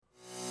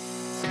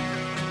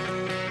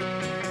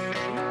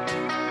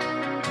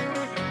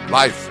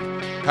Life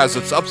has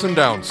its ups and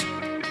downs.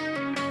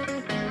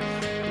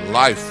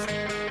 Life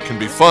can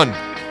be fun.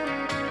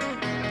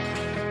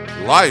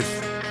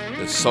 Life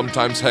is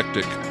sometimes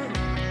hectic.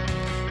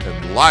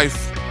 And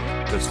life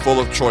is full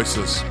of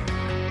choices.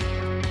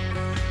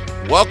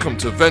 Welcome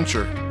to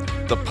Venture,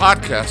 the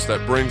podcast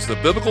that brings the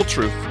biblical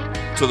truth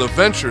to the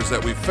ventures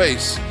that we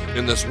face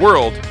in this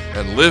world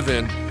and live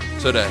in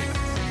today.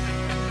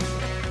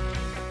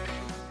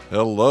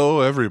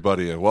 Hello,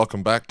 everybody, and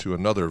welcome back to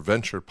another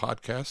Venture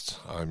podcast.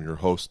 I'm your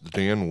host,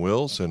 Dan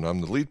Wills, and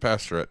I'm the lead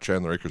pastor at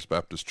Chandler Acres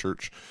Baptist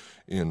Church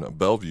in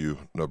Bellevue,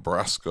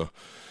 Nebraska.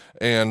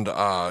 And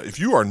if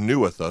you are new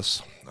with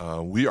us,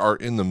 we are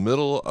in the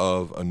middle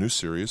of a new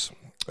series.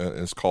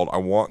 It's called I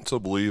Want to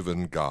Believe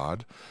in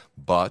God,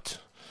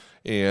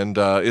 and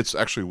it's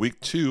actually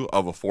week 2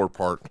 of a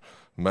 4-part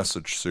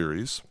message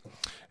series.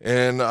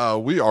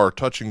 And we are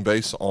touching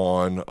base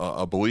on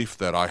a belief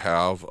that I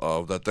have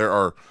that there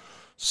are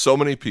so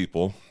many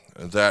people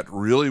that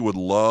really would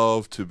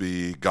love to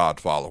be God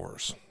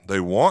followers. They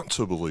want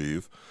to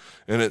believe,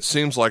 and it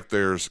seems like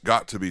there's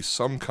got to be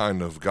some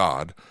kind of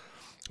God,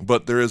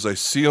 but there is a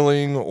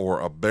ceiling or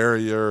a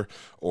barrier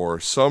or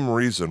some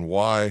reason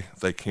why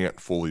they can't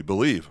fully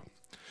believe.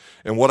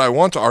 And what I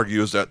want to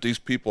argue is that these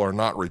people are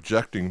not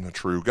rejecting the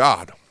true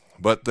God,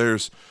 but there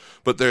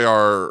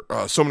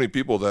are so many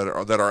people that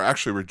are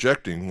actually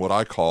rejecting what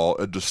I call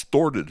a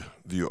distorted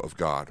view of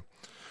God.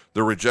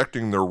 They're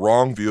rejecting their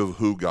wrong view of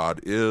who God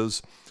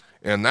is,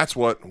 and that's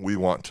what we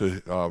want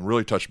to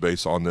really touch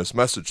base on this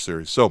message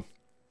series. So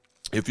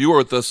if you were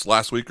with us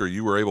last week or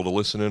you were able to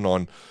listen in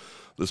on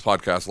this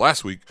podcast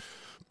last week,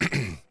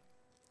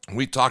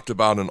 we talked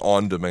about an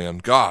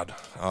on-demand God,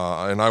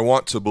 and I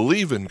want to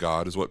believe in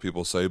God is what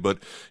people say, but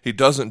he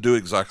doesn't do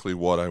exactly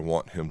what I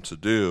want him to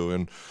do.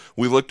 And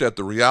we looked at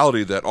the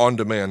reality that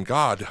on-demand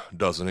God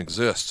doesn't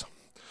exist.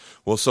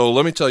 Well, so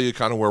let me tell you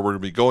kind of where we're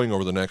going to be going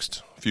over the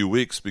next few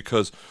weeks,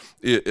 because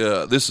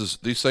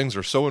these things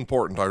are so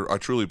important. I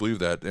truly believe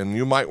that, and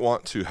you might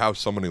want to have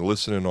somebody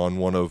listening on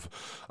one of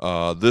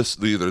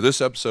either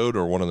this episode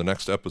or one of the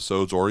next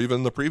episodes, or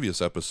even the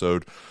previous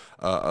episode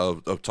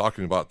of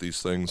talking about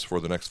these things for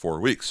the next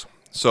 4 weeks.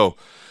 So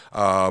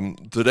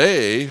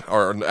today,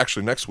 or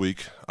actually next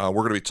week, we're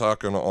going to be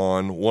talking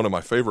on one of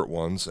my favorite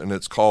ones, and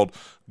it's called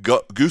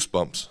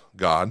Goosebumps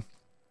God.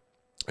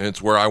 And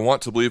it's where I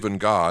want to believe in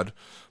God,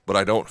 but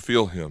I don't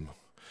feel him.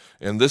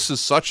 And this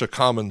is such a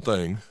common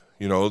thing.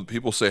 You know,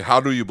 people say, how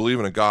do you believe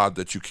in a God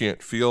that you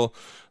can't feel,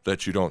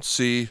 that you don't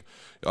see?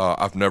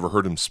 I've never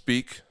heard him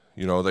speak.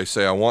 You know, they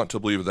say, I want to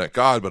believe in that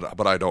God,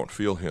 but I don't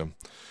feel him.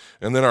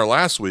 And then our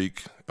last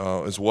week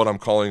is what I'm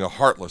calling a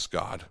heartless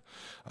God.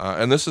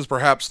 And this is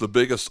perhaps the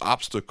biggest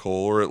obstacle,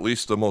 or at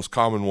least the most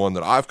common one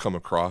that I've come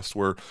across,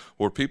 where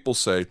people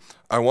say,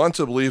 I want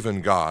to believe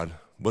in God,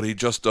 but he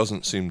just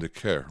doesn't seem to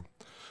care.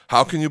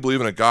 How can you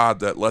believe in a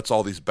God that lets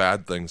all these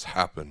bad things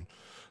happen?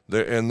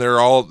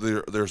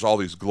 There's all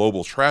these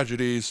global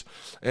tragedies.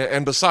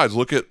 And besides,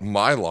 look at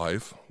my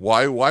life.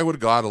 Why would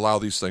God allow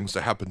these things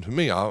to happen to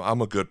me?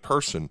 I'm a good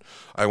person.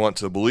 I want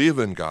to believe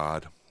in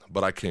God,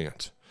 but I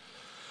can't.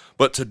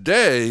 But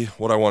today,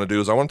 what I want to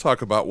do is I want to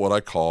talk about what I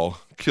call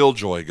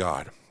Killjoy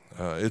God.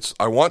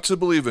 I want to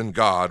believe in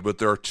God, but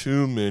there are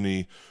too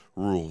many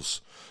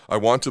rules. I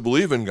want to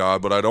believe in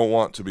God, but I don't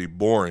want to be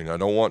boring. I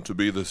don't want to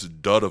be this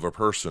dud of a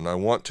person. I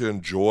want to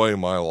enjoy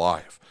my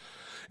life.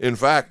 In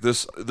fact,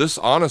 this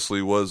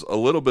honestly was a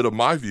little bit of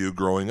my view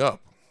growing up.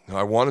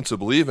 I wanted to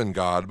believe in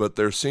God, but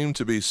there seemed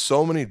to be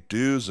so many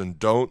do's and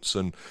don'ts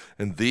and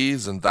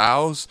these and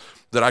thous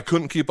that I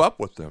couldn't keep up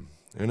with them.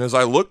 And as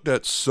I looked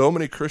at so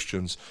many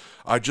Christians,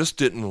 I just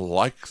didn't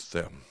like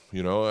them,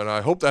 you know, and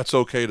I hope that's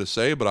okay to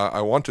say, but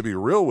I want to be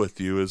real with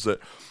you, is that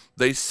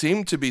they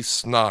seem to be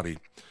snotty,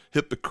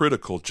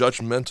 hypocritical,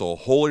 judgmental,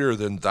 holier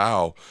than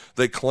thou.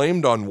 They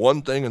claimed on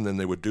one thing and then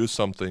they would do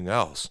something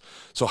else.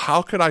 So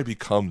how could I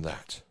become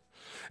that?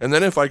 And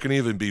then if I can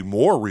even be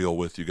more real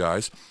with you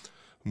guys,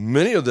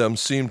 many of them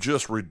seem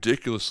just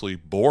ridiculously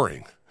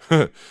boring.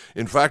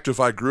 In fact,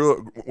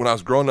 when I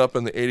was growing up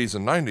in the 80s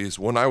and 90s,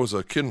 when I was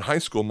a kid in high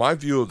school, my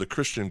view of the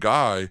Christian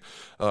guy,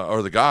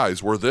 or the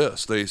guys, were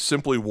this. They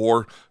simply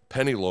wore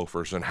penny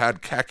loafers and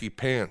had khaki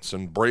pants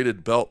and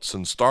braided belts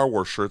and Star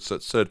Wars shirts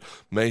that said,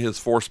 "May his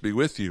force be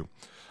with you."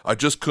 I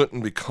just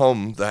couldn't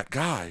become that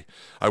guy.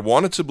 I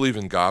wanted to believe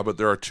in God, but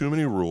there are too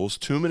many rules,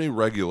 too many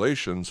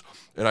regulations,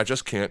 and I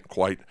just can't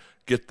quite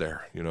get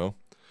there, you know.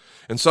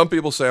 And some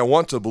people say, I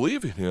want to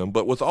believe in him,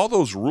 but with all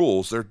those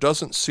rules, there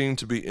doesn't seem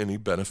to be any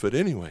benefit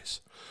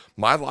anyways.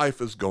 My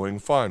life is going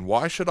fine.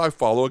 Why should I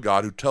follow a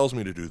God who tells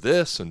me to do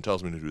this and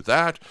tells me to do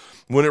that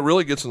when it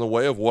really gets in the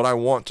way of what I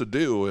want to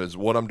do, is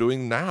what I'm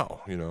doing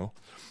now, you know?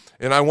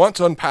 And I want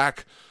to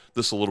unpack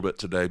this a little bit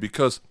today,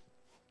 because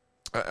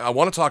I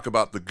want to talk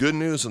about the good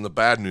news and the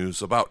bad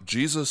news about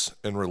Jesus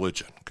and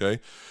religion, okay?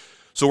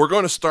 So we're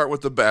going to start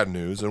with the bad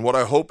news, and what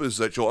I hope is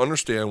that you'll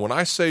understand when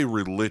I say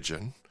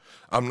religion,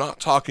 I'm not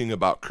talking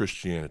about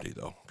Christianity,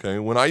 though, okay?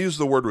 When I use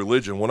the word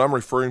religion, what I'm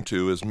referring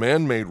to is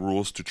man-made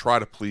rules to try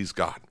to please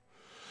God.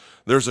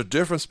 There's a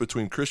difference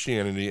between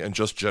Christianity and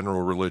just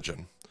general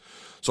religion.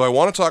 So I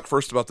want to talk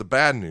first about the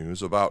bad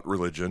news about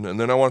religion, and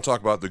then I want to talk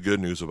about the good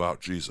news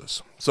about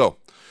Jesus. So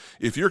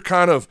if you're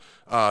kind of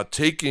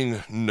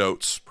taking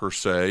notes, per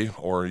se,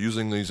 or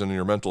using these in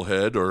your mental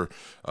head or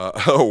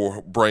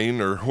or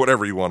brain or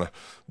whatever you want to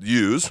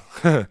use,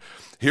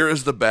 here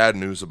is the bad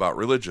news about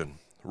religion.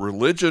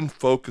 Religion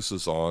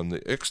focuses on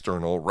the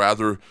external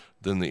rather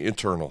than the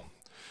internal.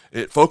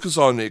 It focuses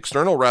on the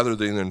external rather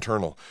than the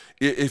internal.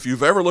 If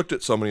you've ever looked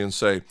at somebody and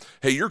say,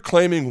 hey, you're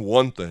claiming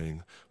one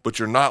thing, but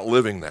you're not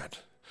living that,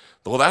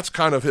 well, that's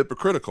kind of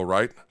hypocritical,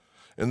 right?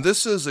 And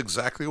this is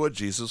exactly what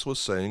Jesus was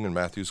saying in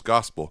Matthew's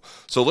gospel.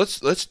 So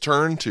let's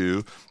turn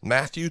to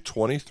Matthew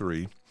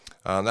 23.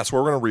 That's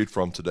where we're going to read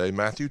from today,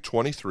 Matthew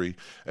 23,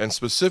 and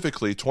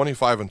specifically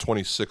 25 and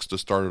 26 to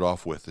start it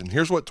off with. And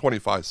here's what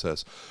 25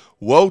 says.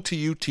 Woe to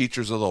you,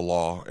 teachers of the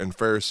law and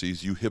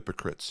Pharisees, you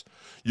hypocrites!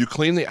 You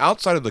clean the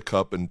outside of the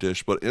cup and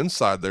dish, but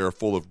inside they are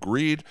full of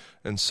greed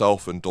and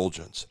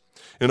self-indulgence.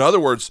 In other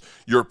words,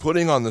 you're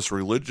putting on this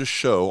religious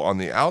show on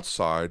the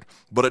outside,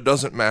 but it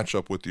doesn't match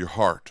up with your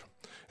heart.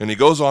 And he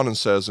goes on and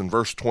says in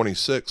verse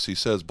 26, he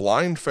says,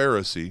 blind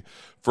Pharisee,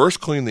 first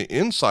clean the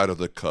inside of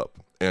the cup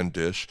and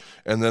dish,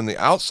 and then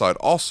the outside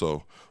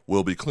also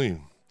will be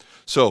clean.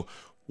 So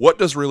what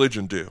does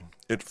religion do?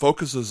 It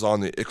focuses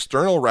on the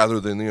external rather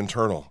than the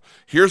internal.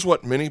 Here's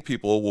what many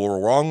people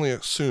will wrongly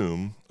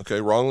assume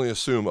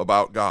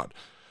about God.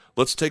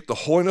 Let's take the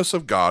holiness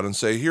of God and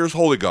say, here's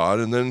holy God,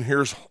 and then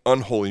here's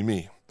unholy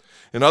me.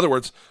 In other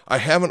words, I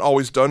haven't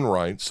always done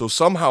right, so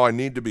somehow I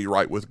need to be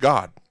right with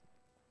God.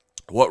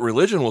 What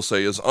religion will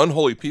say is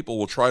unholy people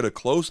will try to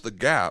close the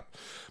gap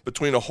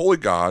between a holy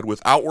God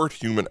with outward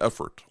human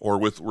effort or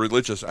with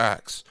religious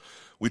acts.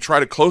 We try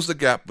to close the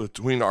gap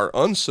between our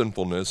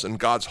unsinfulness and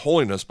God's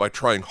holiness by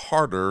trying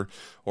harder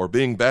or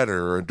being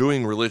better or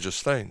doing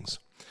religious things.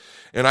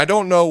 And I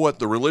don't know what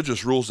the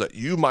religious rules that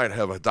you might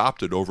have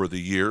adopted over the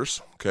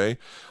years, okay?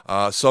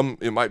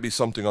 It might be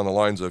something on the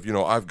lines of,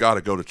 I've got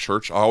to go to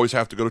church. I always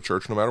have to go to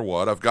church no matter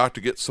what. I've got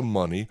to get some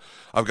money.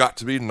 I've got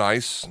to be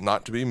nice,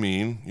 not to be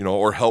mean,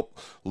 or help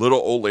little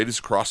old ladies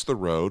cross the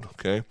road,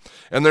 okay?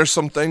 And there's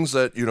some things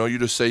that, you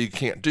just say you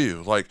can't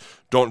do, like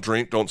don't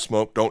drink, don't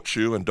smoke, don't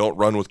chew, and don't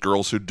run with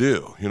girls who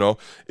do,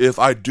 If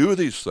I do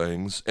these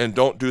things and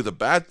don't do the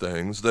bad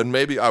things, then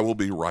maybe I will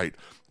be right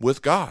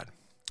with God.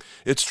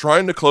 It's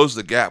trying to close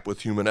the gap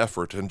with human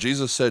effort. And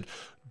Jesus said,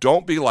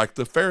 don't be like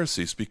the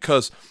Pharisees,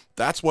 because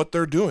that's what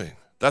they're doing.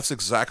 That's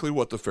exactly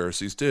what the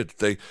Pharisees did.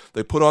 They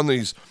put on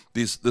this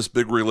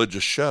big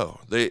religious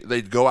show.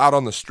 They'd go out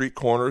on the street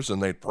corners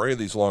and they'd pray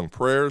these long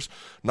prayers,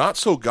 not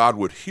so God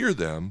would hear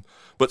them,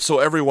 but so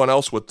everyone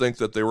else would think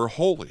that they were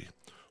holy.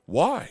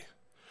 Why?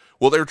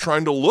 Well, they were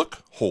trying to look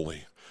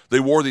holy. They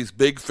wore these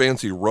big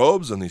fancy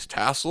robes and these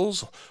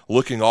tassels,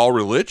 looking all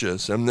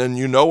religious, and then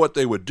what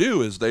they would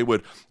do is they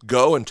would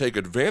go and take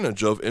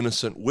advantage of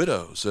innocent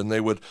widows, and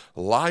they would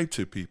lie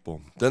to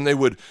people. Then they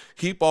would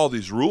heap all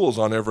these rules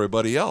on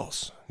everybody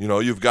else.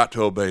 You've got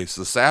to obey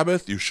the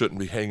Sabbath, you shouldn't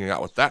be hanging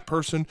out with that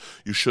person,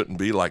 you shouldn't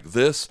be like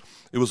this.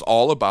 It was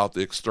all about the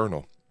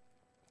external.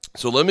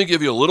 So let me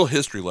give you a little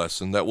history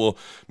lesson that will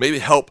maybe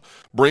help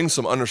bring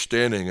some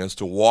understanding as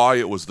to why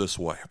it was this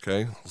way,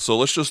 okay? So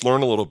let's just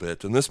learn a little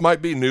bit. And this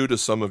might be new to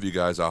some of you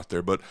guys out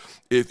there, but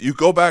if you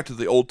go back to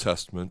the Old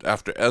Testament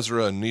after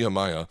Ezra and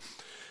Nehemiah,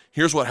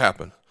 here's what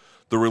happened.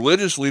 The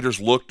religious leaders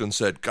looked and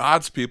said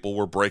God's people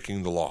were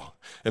breaking the law.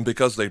 And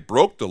because they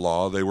broke the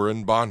law, they were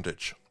in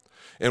bondage.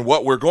 And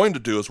what we're going to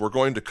do is we're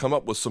going to come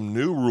up with some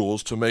new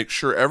rules to make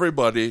sure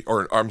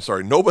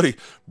nobody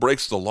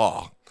breaks the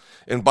law.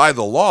 And by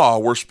the law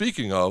we're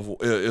speaking of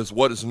is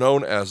what is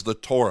known as the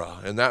Torah,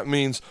 and that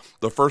means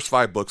the first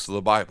 5 books of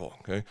the Bible.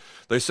 Okay,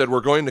 they said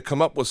we're going to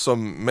come up with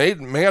some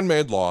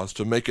man-made laws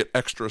to make it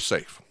extra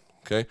safe.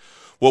 Okay,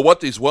 well, what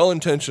these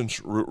well-intentioned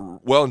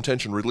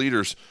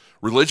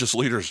religious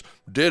leaders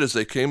did is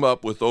they came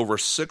up with over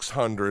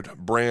 600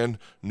 brand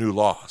new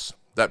laws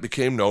that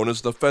became known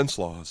as the fence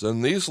laws,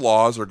 and these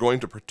laws are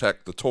going to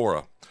protect the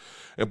Torah.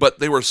 But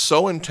they were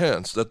so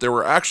intense that there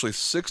were actually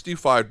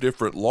 65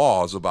 different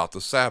laws about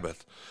the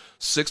Sabbath,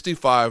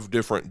 65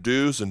 different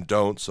do's and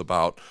don'ts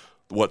about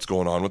what's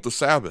going on with the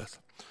Sabbath.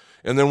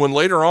 And then when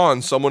later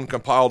on someone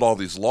compiled all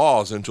these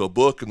laws into a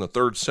book in the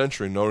 3rd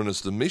century known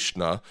as the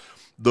Mishnah,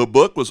 the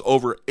book was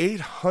over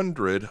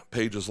 800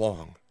 pages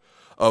long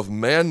of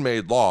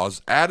man-made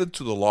laws added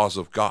to the laws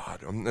of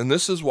God. And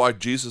this is why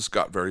Jesus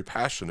got very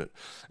passionate.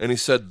 And he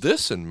said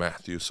this in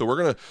Matthew. So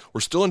we're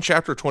still in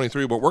chapter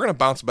 23, but we're going to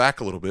bounce back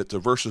a little bit to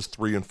verses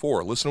 3 and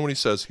 4. Listen to what he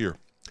says here.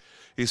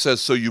 He says,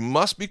 so you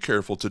must be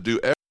careful to do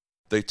everything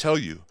they tell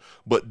you,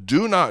 but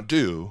do not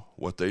do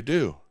what they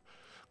do.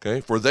 Okay?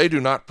 For they do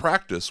not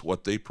practice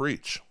what they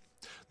preach.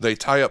 They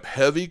tie up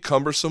heavy,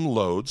 cumbersome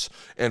loads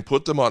and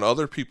put them on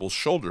other people's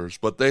shoulders,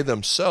 but they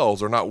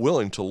themselves are not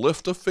willing to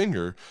lift a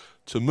finger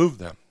to move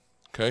them.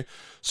 Okay?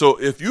 So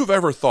if you've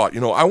ever thought,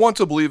 I want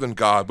to believe in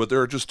God, but there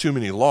are just too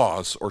many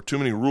laws or too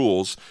many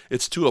rules,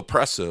 it's too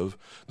oppressive,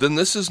 then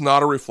this is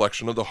not a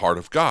reflection of the heart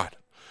of God.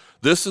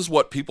 This is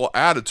what people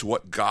added to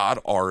what God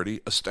already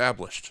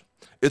established.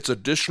 It's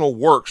additional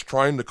works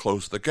trying to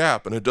close the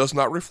gap, and it does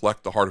not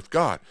reflect the heart of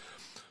God.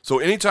 So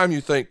anytime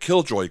you think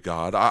Killjoy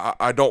God,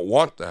 I don't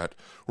want that.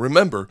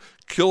 Remember,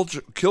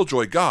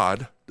 Killjoy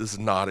God does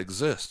not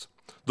exist.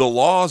 The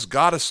laws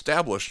God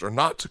established are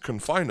not to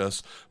confine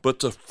us, but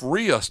to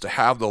free us to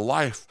have the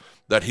life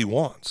that he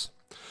wants.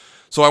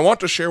 So I want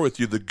to share with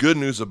you the good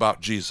news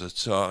about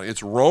Jesus.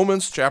 It's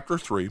Romans chapter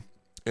 3.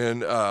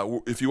 And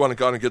if you want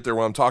to kind of get there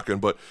while I'm talking,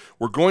 but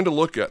we're going to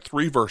look at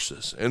 3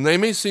 verses. And they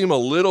may seem a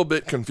little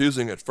bit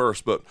confusing at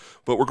first, but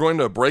we're going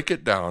to break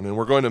it down, and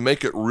we're going to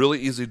make it really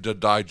easy to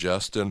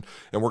digest. And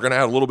we're going to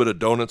add a little bit of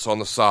donuts on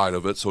the side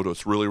of it so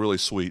it's really, really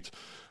sweet.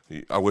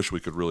 I wish we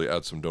could really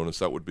add some donuts.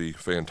 That would be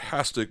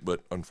fantastic,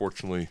 but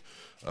unfortunately,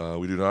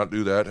 we do not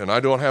do that. And I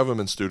don't have them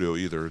in studio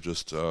either,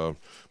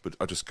 but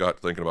I just got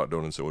thinking about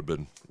donuts. It would have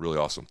been really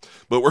awesome.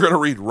 But we're going to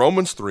read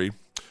Romans 3,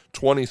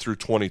 20 through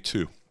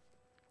 22.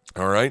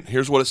 All right,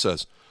 here's what it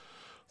says.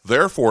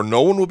 Therefore,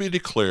 no one will be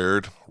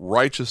declared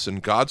righteous in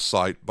God's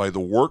sight by the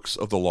works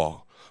of the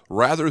law.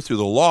 Rather, through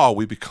the law,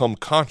 we become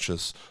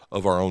conscious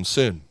of our own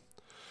sin.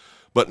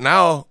 But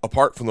now,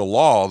 apart from the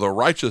law, the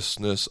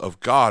righteousness of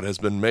God has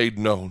been made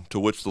known, to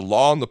which the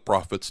law and the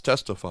prophets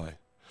testify.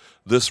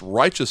 This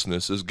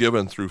righteousness is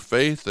given through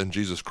faith in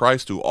Jesus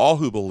Christ to all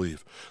who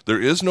believe. There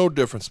is no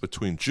difference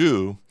between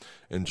Jew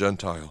and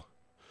Gentile.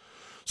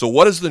 So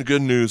what is the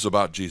good news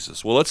about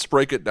Jesus? Well, let's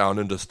break it down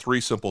into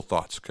 3 simple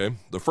thoughts, okay?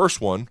 The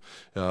first one,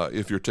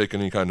 if you're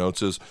taking any kind of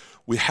notes, is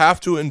we have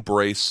to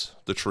embrace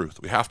the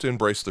truth. We have to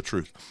embrace the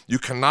truth. You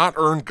cannot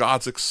earn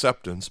God's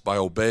acceptance by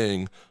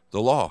obeying the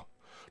law.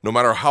 No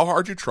matter how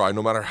hard you try,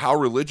 no matter how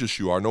religious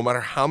you are, no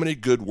matter how many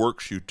good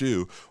works you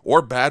do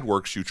or bad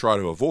works you try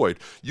to avoid,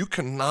 you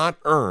cannot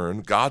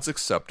earn God's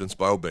acceptance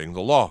by obeying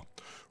the law.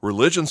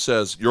 Religion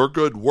says your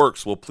good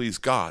works will please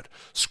God.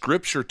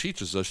 Scripture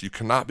teaches us you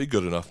cannot be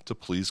good enough to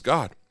please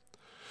God.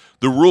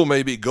 The rule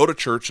may be go to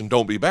church and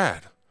don't be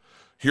bad.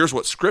 Here's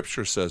what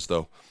Scripture says,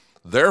 though.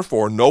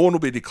 Therefore, no one will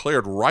be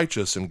declared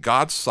righteous in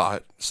God's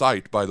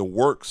sight by the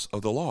works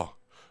of the law.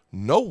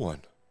 No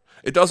one.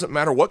 It doesn't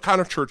matter what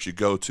kind of church you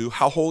go to,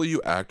 how holy you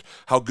act,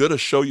 how good a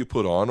show you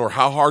put on, or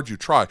how hard you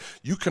try.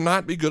 You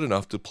cannot be good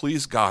enough to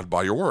please God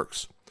by your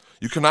works.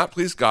 You cannot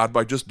please God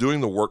by just doing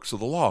the works of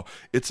the law.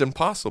 It's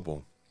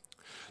impossible.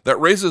 That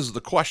raises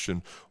the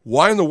question,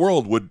 why in the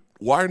world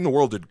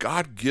did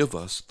God give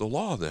us the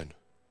law then?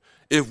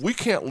 If we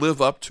can't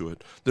live up to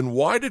it, then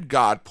why did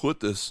God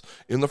put this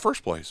in the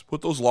first place?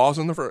 Put those laws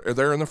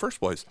there in the first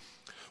place?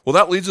 Well,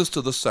 that leads us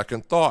to the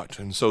second thought,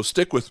 and so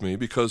stick with me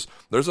because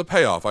there's a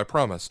payoff, I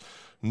promise.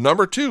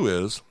 Number 2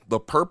 is the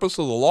purpose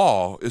of the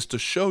law is to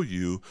show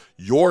you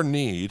your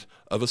need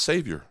of a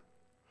Savior.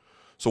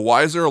 So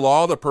why is there a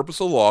law? The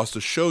purpose of the law is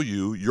to show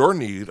you your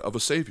need of a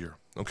Savior.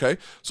 Okay,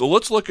 so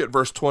let's look at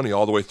verse 20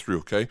 all the way through,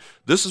 okay?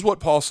 This is what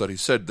Paul said. He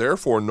said,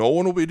 therefore, no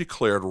one will be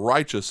declared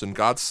righteous in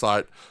God's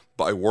sight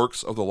by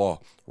works of the law.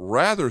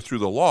 Rather, through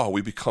the law,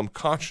 we become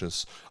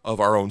conscious of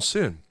our own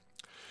sin.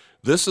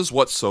 This is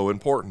what's so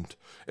important.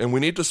 And we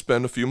need to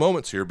spend a few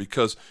moments here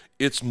because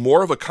it's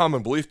more of a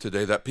common belief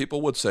today that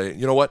people would say,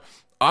 you know what,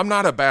 I'm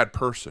not a bad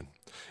person.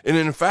 And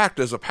in fact,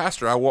 as a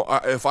pastor,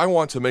 if I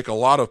want to make a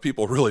lot of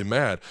people really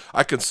mad,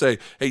 I can say,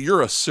 hey,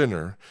 you're a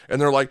sinner. And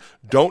they're like,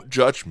 don't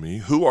judge me.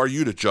 Who are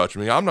you to judge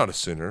me? I'm not a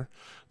sinner.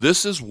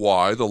 This is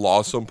why the law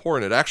is so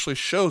important. It actually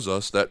shows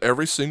us that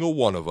every single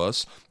one of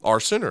us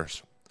are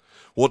sinners.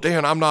 Well,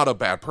 Dan, I'm not a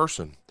bad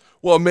person.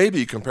 Well,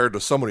 maybe compared to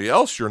somebody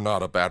else, you're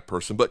not a bad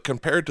person, but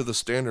compared to the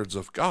standards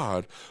of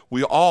God,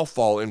 we all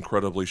fall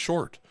incredibly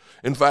short.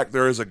 In fact,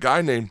 there is a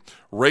guy named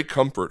Ray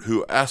Comfort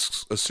who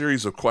asks a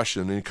series of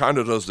questions, and he kind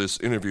of does this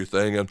interview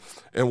thing,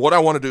 and what I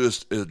want to do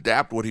is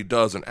adapt what he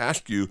does and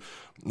ask you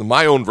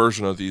my own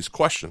version of these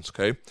questions,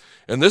 okay?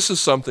 And this is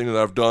something that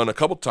I've done a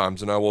couple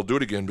times, and I will do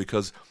it again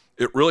because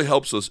it really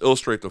helps us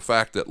illustrate the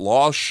fact that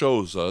law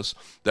shows us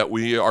that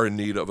we are in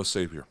need of a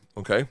Savior,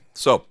 okay?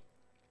 So,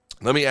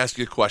 let me ask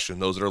you a question,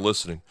 those that are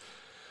listening.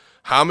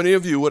 How many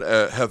of you would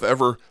have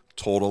ever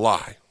told a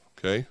lie?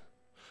 Okay.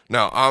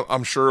 Now,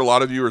 I'm sure a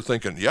lot of you are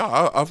thinking,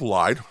 yeah, I've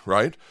lied,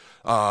 right?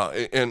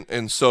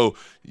 And so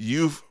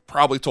you've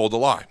probably told a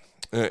lie.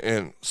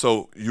 And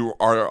so you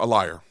are a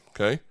liar,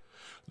 okay?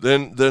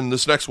 Then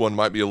this next one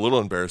might be a little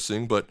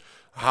embarrassing, but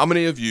how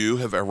many of you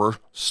have ever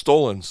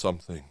stolen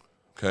something?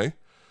 Okay.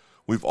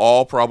 We've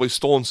all probably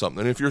stolen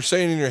something. And if you're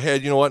saying in your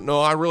head, you know what? No,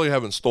 I really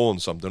haven't stolen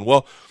something.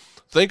 Well,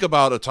 think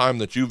about a time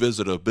that you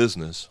visited a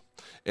business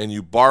and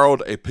you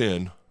borrowed a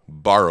pen,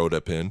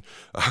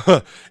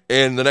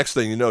 and the next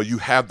thing you know, you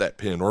have that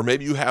pen, or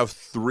maybe you have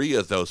 3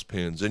 of those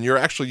pens, and you're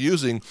actually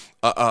using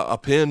a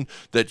pen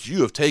that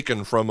you have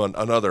taken from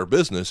another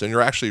business, and you're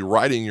actually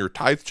writing your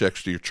tithe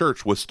checks to your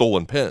church with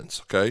stolen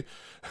pens, okay?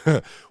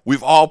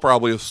 We've all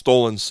probably have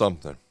stolen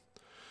something.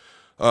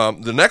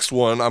 The next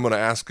one I'm going to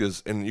ask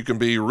is, and you can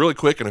be really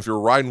quick, and if you're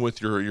riding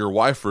with your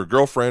wife or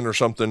girlfriend or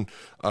something,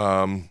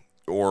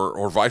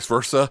 or vice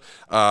versa,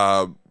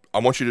 I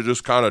want you to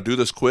just kind of do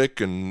this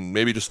quick and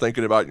maybe just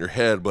thinking about it in your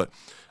head, but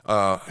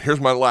Here's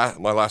my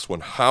last one.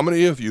 How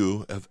many of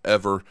you have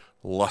ever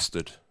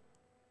lusted?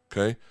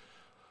 Okay?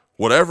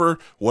 Whatever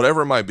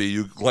it might be,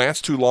 you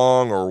glance too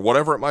long or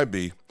whatever it might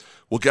be.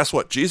 Well, guess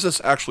what? Jesus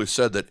actually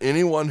said that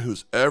anyone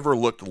who's ever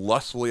looked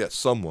lustfully at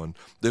someone,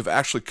 they've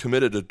actually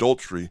committed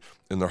adultery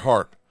in their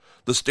heart.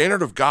 The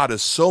standard of God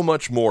is so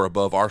much more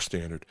above our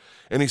standard.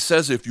 And he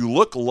says if you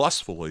look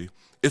lustfully,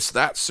 it's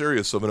that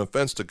serious of an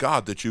offense to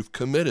God that you've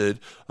committed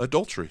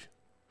adultery.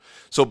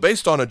 So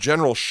based on a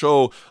general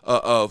show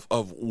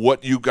of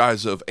what you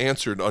guys have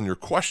answered on your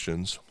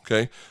questions,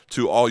 okay,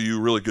 to all you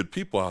really good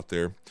people out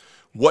there,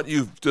 what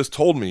you've just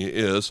told me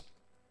is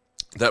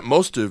that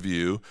most of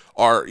you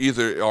are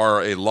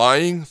a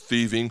lying,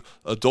 thieving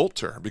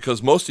adulterer,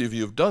 because most of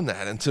you have done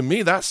that. And to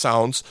me, that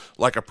sounds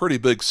like a pretty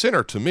big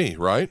sinner to me,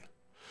 right?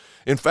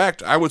 In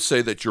fact, I would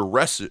say that you're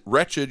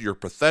wretched, you're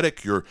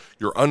pathetic, you're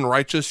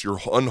unrighteous, you're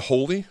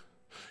unholy,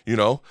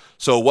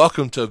 So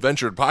welcome to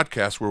Ventured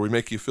Podcast, where we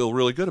make you feel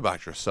really good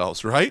about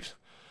yourselves, right?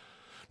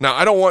 Now,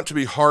 I don't want to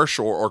be harsh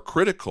or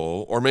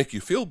critical or make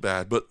you feel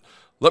bad, but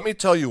let me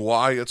tell you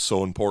why it's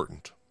so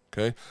important,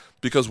 okay?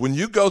 Because when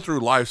you go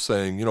through life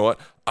saying, you know what,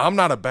 I'm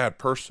not a bad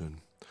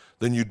person,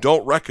 then you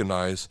don't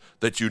recognize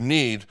that you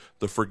need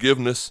the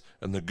forgiveness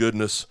and the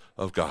goodness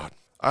of God.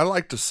 I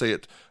like to say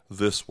it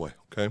this way,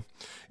 okay?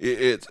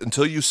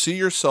 Until you see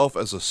yourself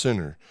as a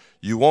sinner,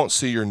 you won't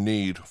see your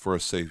need for a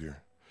Savior.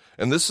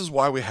 And this is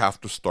why we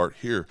have to start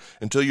here.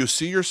 Until you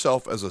see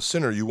yourself as a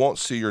sinner, you won't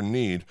see your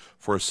need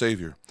for a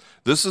Savior.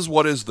 This is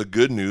what is the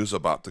good news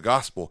about the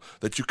gospel,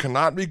 that you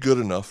cannot be good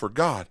enough for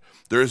God.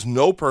 There is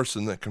no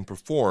person that can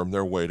perform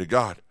their way to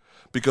God,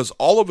 because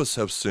all of us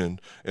have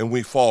sinned and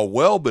we fall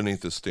well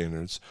beneath His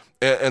standards.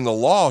 And the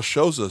law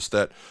shows us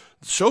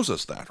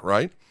that,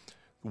 right?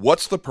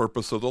 What's the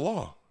purpose of the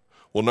law?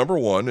 Well, number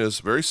one is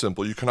very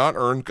simple. You cannot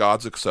earn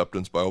God's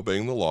acceptance by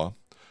obeying the law.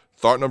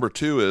 Thought number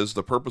two is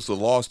the purpose of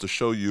the law is to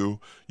show you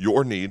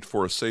your need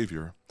for a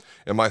Savior.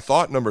 And my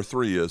thought number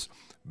three is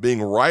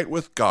being right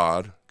with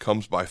God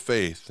comes by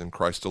faith in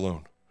Christ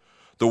alone.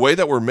 The way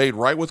that we're made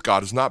right with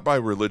God is not by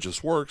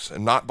religious works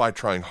and not by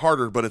trying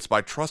harder, but it's by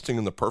trusting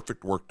in the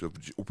perfect work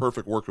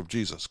of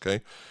Jesus,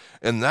 okay?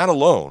 And that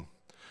alone,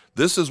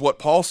 this is what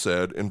Paul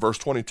said in verse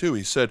 22.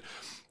 He said,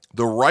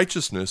 the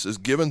righteousness is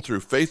given through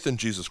faith in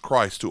Jesus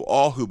Christ to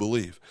all who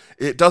believe.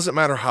 It doesn't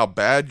matter how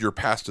bad your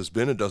past has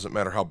been. It doesn't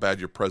matter how bad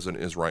your present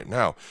is right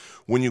now.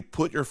 When you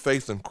put your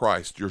faith in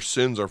Christ, your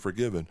sins are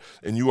forgiven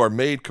and you are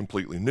made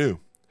completely new.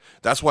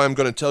 That's why I'm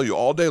going to tell you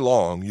all day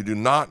long, you do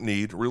not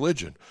need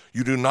religion.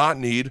 You do not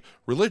need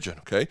religion,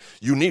 okay?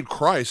 You need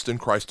Christ and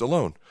Christ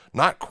alone.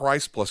 Not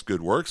Christ plus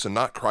good works and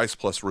not Christ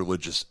plus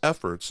religious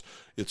efforts.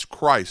 It's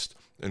Christ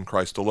and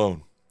Christ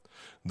alone.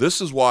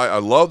 This is why I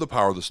love the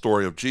power of the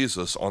story of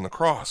Jesus on the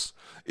cross.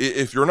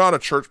 If you're not a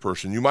church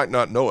person, you might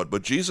not know it,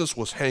 but Jesus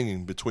was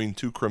hanging between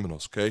two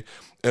criminals, okay?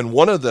 And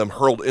one of them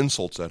hurled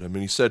insults at him,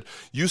 and he said,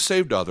 you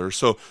saved others,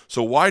 so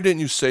why didn't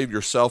you save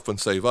yourself and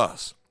save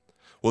us?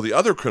 Well, the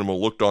other criminal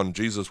looked on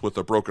Jesus with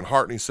a broken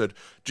heart, and he said,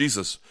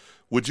 Jesus,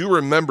 would you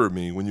remember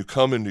me when you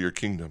come into your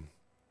kingdom?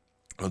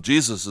 Well,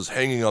 Jesus is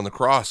hanging on the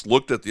cross,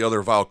 looked at the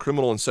other vile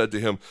criminal and said to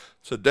him,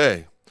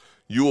 today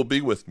you will be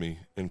with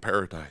me in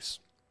paradise.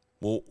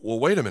 Well,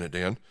 wait a minute,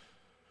 Dan.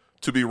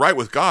 To be right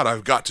with God,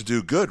 I've got to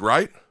do good,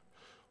 right?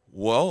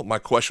 Well, my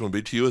question would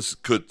be to you is,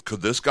 could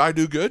this guy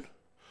do good?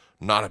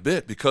 Not a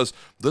bit, because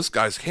this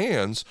guy's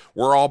hands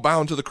were all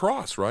bound to the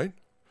cross, right?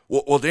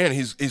 Well, Dan,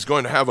 he's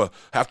going to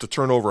have to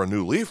turn over a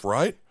new leaf,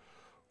 right?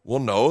 Well,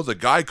 no, the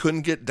guy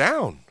couldn't get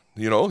down.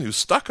 He was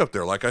stuck up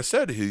there. Like I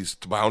said, he's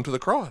bound to the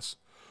cross.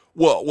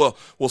 Well,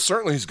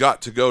 certainly he's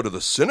got to go to the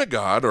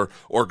synagogue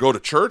or go to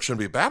church and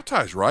be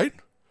baptized, right?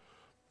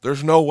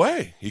 There's no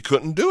way. He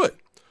couldn't do it.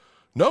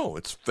 No,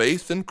 it's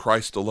faith in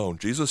Christ alone.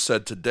 Jesus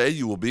said, today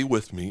you will be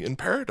with me in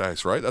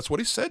paradise, right? That's what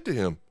he said to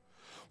him.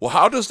 Well,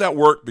 how does that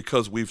work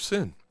because we've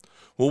sinned?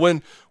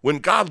 Well, when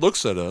God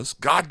looks at us,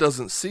 God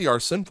doesn't see our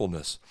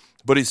sinfulness,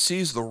 but he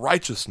sees the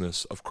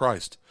righteousness of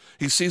Christ.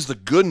 He sees the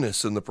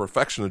goodness and the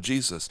perfection of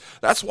Jesus.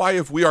 That's why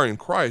if we are in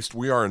Christ,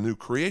 we are a new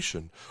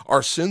creation.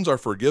 Our sins are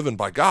forgiven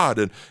by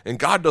God, and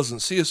God doesn't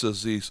see us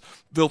as these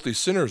filthy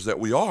sinners that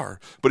we are,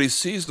 but he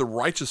sees the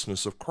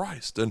righteousness of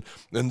Christ. And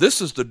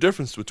this is the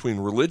difference between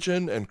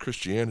religion and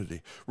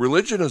Christianity.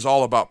 Religion is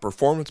all about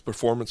performance,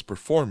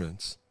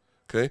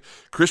 okay?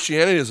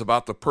 Christianity is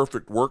about the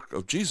perfect work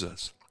of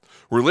Jesus.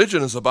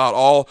 Religion is about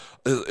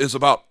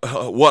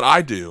what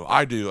I do,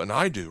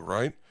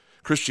 right?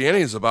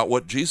 Christianity is about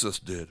what Jesus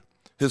did,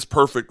 his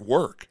perfect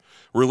work.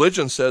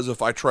 Religion says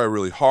if I try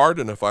really hard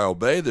and if I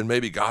obey, then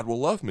maybe God will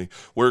love me.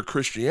 Where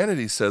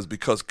Christianity says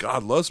because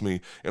God loves me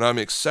and I'm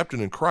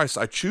accepted in Christ,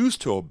 I choose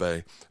to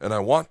obey and I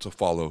want to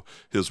follow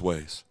his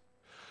ways.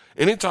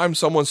 Anytime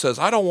someone says,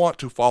 I don't want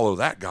to follow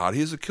that God,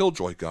 he's a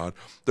Killjoy God,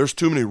 there's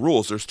too many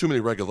rules, there's too many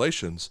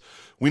regulations.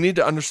 We need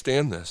to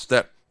understand this,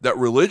 that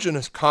religion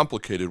has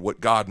complicated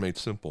what God made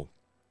simple.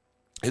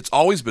 It's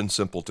always been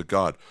simple to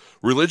God.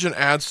 Religion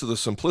adds to the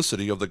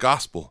simplicity of the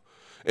gospel.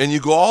 And you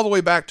go all the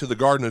way back to the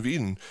Garden of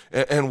Eden,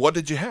 and what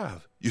did you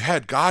have? You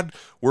had God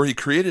where he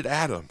created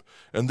Adam,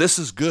 and this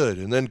is good.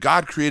 And then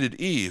God created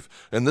Eve,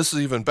 and this is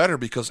even better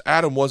because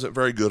Adam wasn't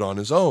very good on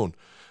his own.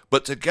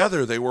 But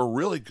together they were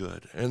really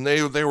good, and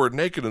they were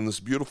naked in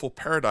this beautiful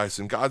paradise.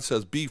 And God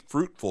says, be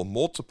fruitful,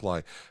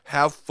 multiply,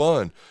 have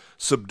fun,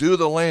 subdue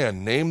the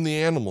land, name the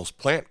animals,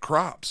 plant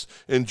crops,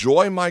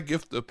 enjoy my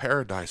gift of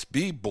paradise,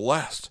 be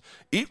blessed,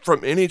 eat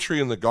from any tree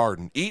in the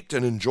garden, eat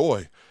and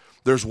enjoy.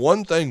 There's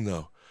one thing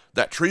though,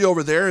 that tree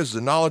over there is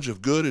the knowledge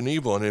of good and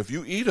evil, and if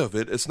you eat of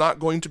it, it's not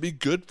going to be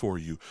good for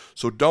you.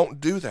 So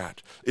don't do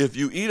that. If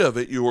you eat of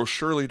it, you will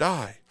surely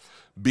die.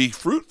 Be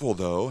fruitful,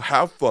 though.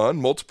 Have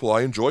fun,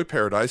 multiply, enjoy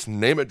paradise,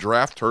 name it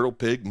giraffe, turtle,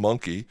 pig,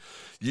 monkey.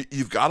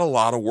 You've got a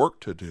lot of work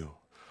to do.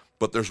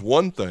 But there's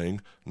one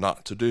thing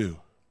not to do.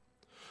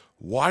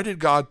 Why did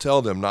God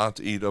tell them not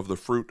to eat of the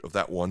fruit of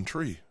that one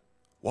tree?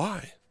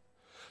 Why?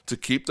 To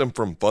keep them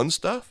from fun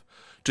stuff?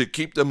 To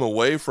keep them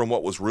away from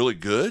what was really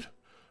good?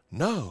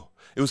 No.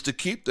 It was to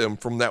keep them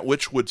from that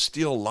which would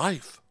steal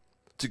life.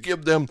 To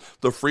give them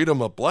the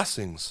freedom of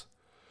blessings.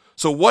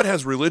 So what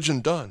has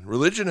religion done?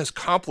 Religion has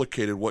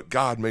complicated what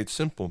God made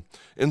simple.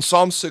 In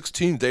Psalm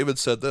 16, David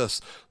said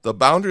this, the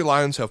boundary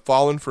lines have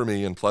fallen for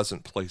me in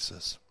pleasant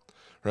places.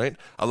 Right?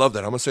 I love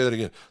that. I'm going to say that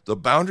again. The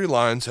boundary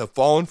lines have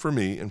fallen for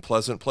me in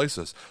pleasant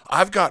places.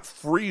 I've got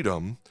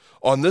freedom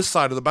on this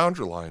side of the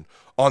boundary line.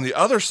 On the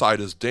other side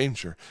is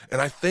danger.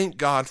 And I thank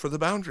God for the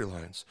boundary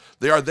lines.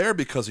 They are there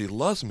because he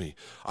loves me.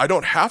 I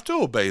don't have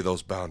to obey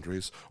those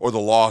boundaries or the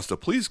laws to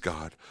please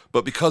God,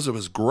 but because of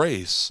his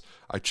grace,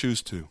 I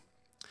choose to.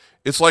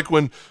 It's like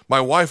when my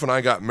wife and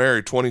I got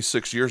married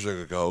 26 years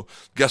ago,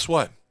 guess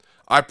what?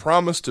 I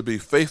promised to be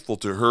faithful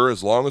to her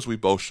as long as we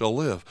both shall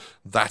live.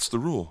 That's the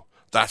rule.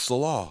 That's the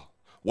law.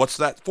 What's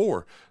that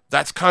for?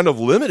 That's kind of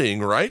limiting,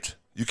 right?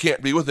 You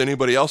can't be with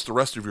anybody else the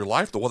rest of your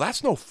life. Well,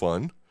 that's no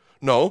fun.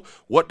 No,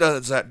 what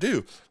does that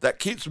do? That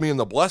keeps me in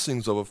the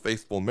blessings of a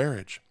faithful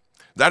marriage.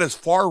 That is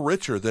far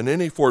richer than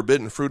any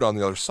forbidden fruit on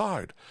the other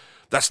side.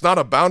 That's not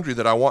a boundary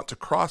that I want to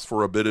cross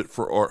for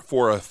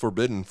a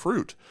forbidden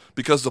fruit,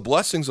 because the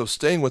blessings of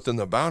staying within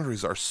the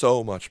boundaries are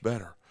so much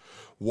better.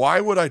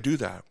 Why would I do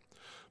that?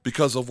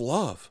 Because of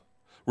love.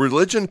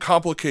 Religion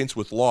complicates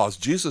with laws.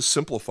 Jesus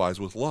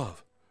simplifies with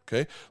love.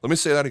 Okay? Let me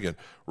say that again.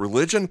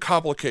 Religion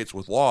complicates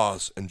with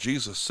laws, and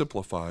Jesus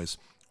simplifies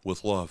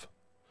with love.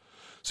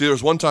 See, there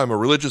was one time a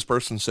religious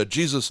person said,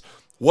 Jesus,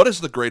 what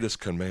is the greatest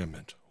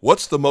commandment?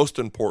 What's the most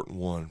important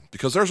one?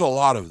 Because there's a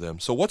lot of them.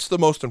 So what's the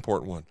most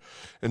important one?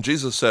 And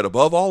Jesus said,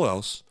 above all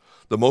else,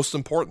 the most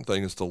important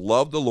thing is to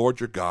love the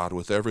Lord your God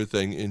with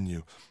everything in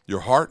you,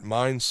 your heart,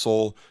 mind,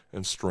 soul,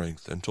 and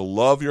strength, and to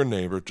love your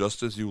neighbor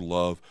just as you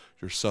love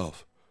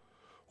yourself.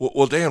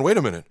 Well, Dan, wait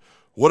a minute.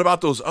 What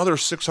about those other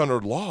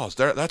 600 laws?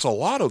 That's a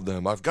lot of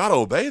them. I've got to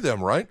obey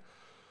them, right?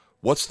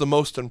 What's the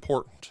most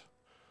important?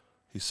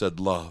 He said,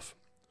 love.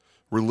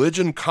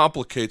 Religion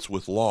complicates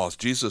with laws.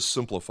 Jesus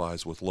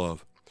simplifies with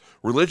love.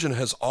 Religion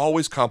has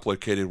always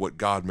complicated what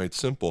God made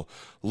simple.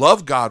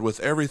 Love God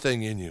with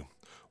everything in you.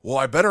 Well,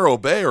 I better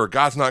obey or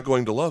God's not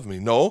going to love me.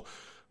 No,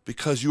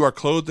 because you are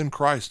clothed in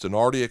Christ and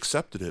already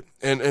accepted it.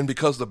 And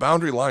because the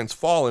boundary lines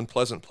fall in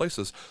pleasant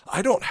places,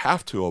 I don't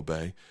have to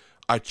obey.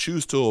 I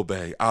choose to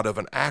obey out of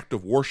an act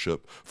of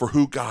worship for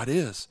who God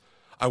is.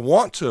 I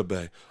want to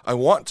obey. I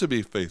want to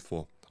be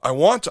faithful. I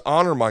want to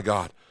honor my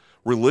God.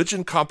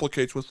 Religion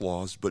complicates with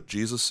laws, but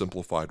Jesus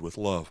simplified with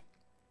love.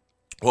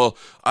 Well,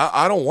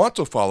 I don't want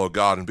to follow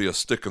God and be a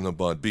stick in the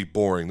mud, be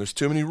boring. There's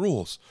too many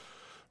rules.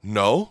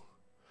 No,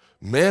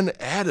 men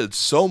added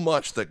so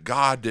much that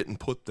God didn't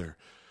put there.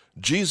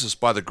 Jesus,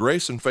 by the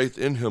grace and faith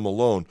in him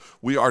alone,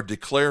 we are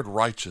declared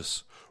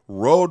righteous,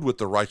 robed with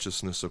the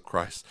righteousness of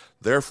Christ.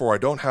 Therefore, I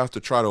don't have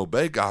to try to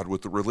obey God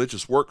with the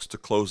religious works to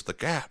close the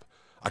gap.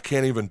 I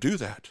can't even do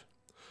that.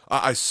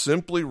 I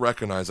simply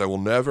recognize I will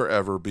never,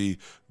 ever be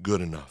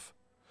good enough.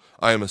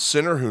 I am a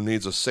sinner who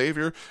needs a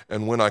Savior,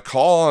 and when I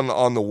call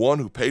on the one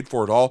who paid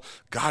for it all,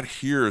 God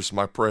hears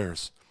my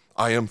prayers.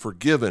 I am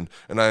forgiven,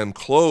 and I am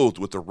clothed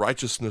with the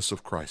righteousness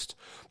of Christ.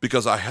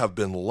 Because I have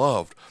been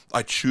loved,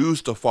 I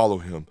choose to follow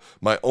him.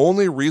 My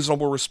only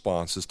reasonable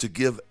response is to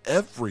give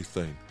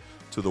everything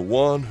to the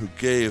one who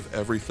gave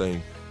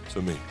everything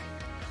to me.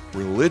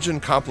 Religion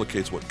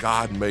complicates what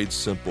God made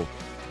simple.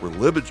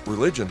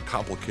 Religion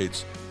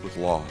complicates with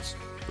laws,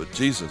 but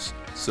Jesus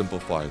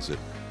simplifies it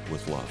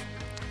with love.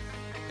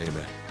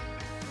 Amen.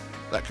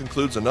 That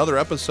concludes another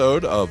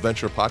episode of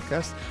Venture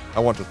Podcast. I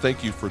want to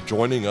thank you for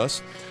joining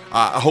us.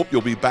 I hope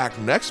you'll be back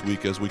next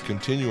week as we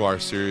continue our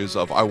series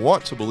of I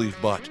Want to Believe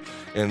But.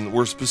 And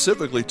we're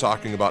specifically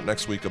talking about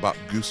next week about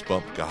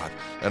Goosebump God.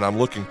 And I'm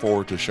looking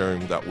forward to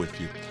sharing that with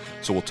you.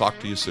 So we'll talk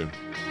to you soon.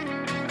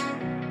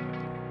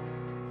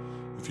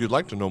 If you'd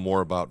like to know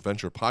more about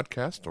Venture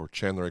Podcast or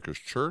Chandler Acres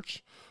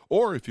Church,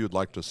 or if you'd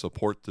like to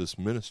support this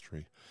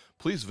ministry,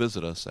 please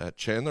visit us at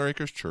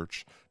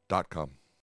chandleracreschurch.com.